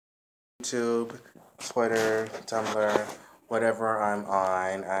YouTube, Twitter, Tumblr, whatever I'm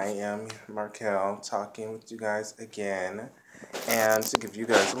on. I am Markel talking with you guys again. And to give you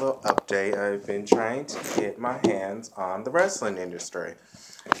guys a little update, I've been trying to get my hands on the wrestling industry.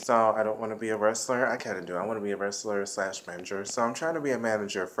 So I don't want to be a wrestler. I kind of do. I want to be a wrestler / manager. So I'm trying to be a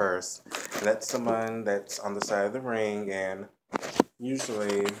manager first. And that's someone that's on the side of the ring and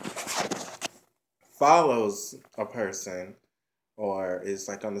usually follows a person or is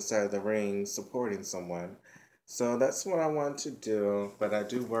like on the side of the ring supporting someone. So that's what I want to do, but I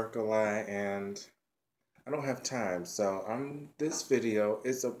do work a lot and I don't have time. So this video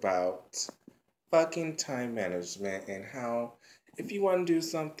is about fucking time management and how if you want to do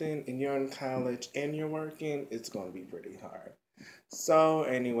something and you're in college and you're working, it's going to be pretty hard. So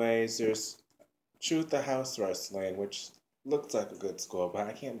anyways, there's Truth the House Wrestling, which looks like a good school, but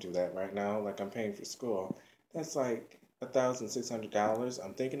I can't do that right now. Like, I'm paying for school. That's like $1,600.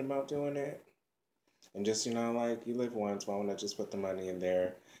 I'm thinking about doing it. And just, like, you live once, why wouldn't I just put the money in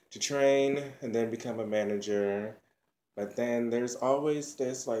there to train and then become a manager? But then there's always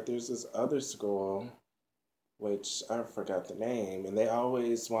this, like, there's this other school, which I forgot the name, and they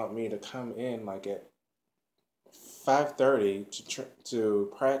always want me to come in, like, at 5:30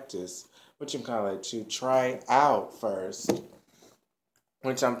 to practice, which I'm kind of like to try out first,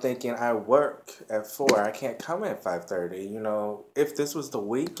 which I'm thinking I work at 4. I can't come at 5:30. If this was the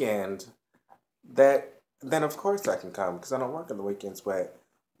weekend, then of course I can come because I don't work on the weekends. But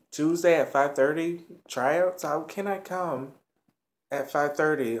Tuesday at 5:30 tryouts, how can I come at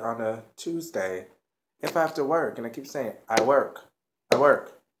 5:30 on a Tuesday if I have to work? And I keep saying I work, I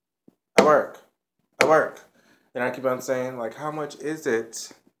work, I work, I work. And I keep on saying, like, how much is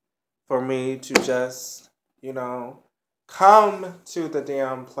it for me to just, come to the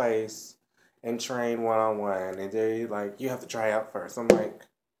damn place and train one-on-one? And they're like, you have to try out first. I'm like,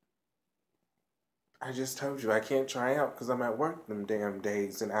 I just told you I can't try out because I'm at work them damn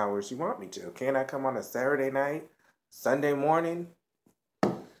days and hours you want me to. Can't I come on a Saturday night, Sunday morning?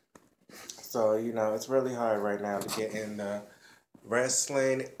 So, it's really hard right now to get in the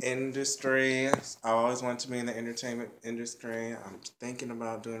wrestling industry. I always want to be in the entertainment industry. I'm thinking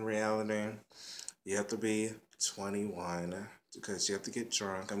about doing reality. You have to be 21 because you have to get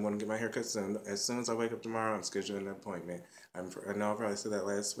drunk. I'm going to get my hair cut soon. As soon as I wake up tomorrow, I'm scheduling an appointment. I know I probably said that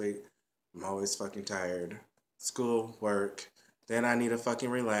last week. I'm always fucking tired. School, work. Then I need to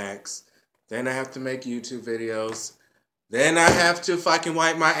fucking relax. Then I have to make YouTube videos. Then I have to fucking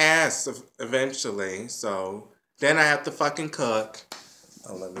wipe my ass eventually. So then I have to fucking cook.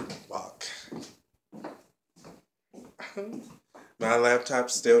 Oh, let me walk. My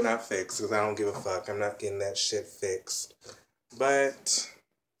laptop's still not fixed because I don't give a fuck. I'm not getting that shit fixed. But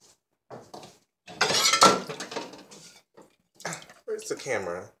where's the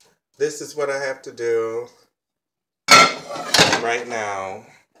camera? This is what I have to do right now.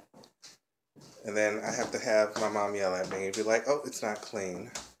 And then I have to have my mom yell at me and be like, oh, it's not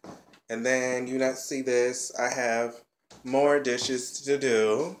clean. And then you not see this, I have more dishes to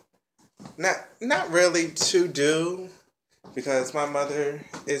do. Not really to do, because my mother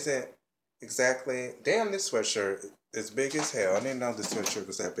isn't exactly... Damn, this sweatshirt is big as hell. I didn't know this sweatshirt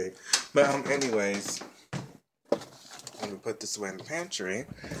was that big. But anyways, let me put this away in the pantry.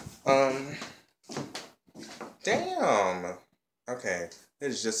 Damn. Okay,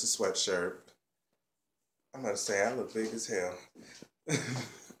 it's just a sweatshirt. I'm about to say I look big as hell.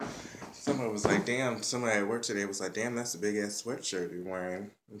 Somebody was like, damn, somebody at work today was like, damn, that's a big ass sweatshirt you're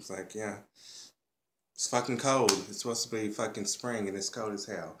wearing. It's like, yeah. It's fucking cold. It's supposed to be fucking spring and it's cold as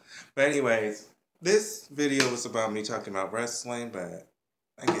hell. But anyways, this video was about me talking about wrestling, but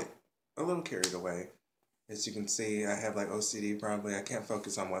I get a little carried away. As you can see, I have like OCD probably. I can't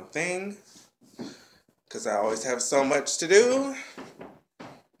focus on one thing because I always have so much to do.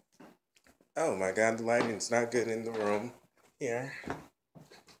 Oh my god, the lighting's not good in the room here.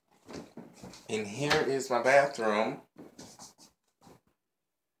 And here is my bathroom.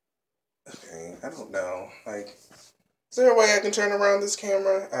 Okay, I don't know. Like, is there a way I can turn around this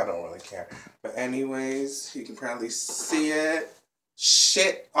camera? I don't really care. But anyways, you can probably see it.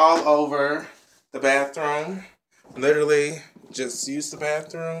 Shit all over the bathroom. Literally, just use the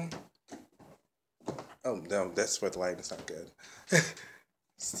bathroom. Oh, no, that's where the lighting's not good.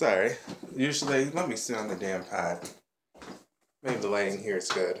 Sorry. Usually, let me sit on the damn pod. Maybe the lighting here is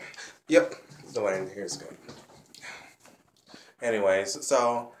good. Yep, the lighting here is good. Anyways,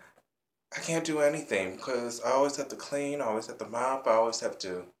 so I can't do anything because I always have to clean, I always have to mop, I always have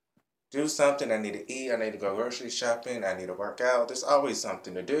to do something. I need to eat, I need to go grocery shopping, I need to work out. There's always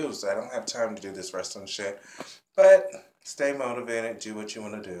something to do, so I don't have time to do this wrestling shit. But stay motivated, do what you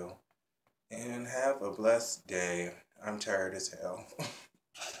want to do. And have a blessed day. I'm tired as hell.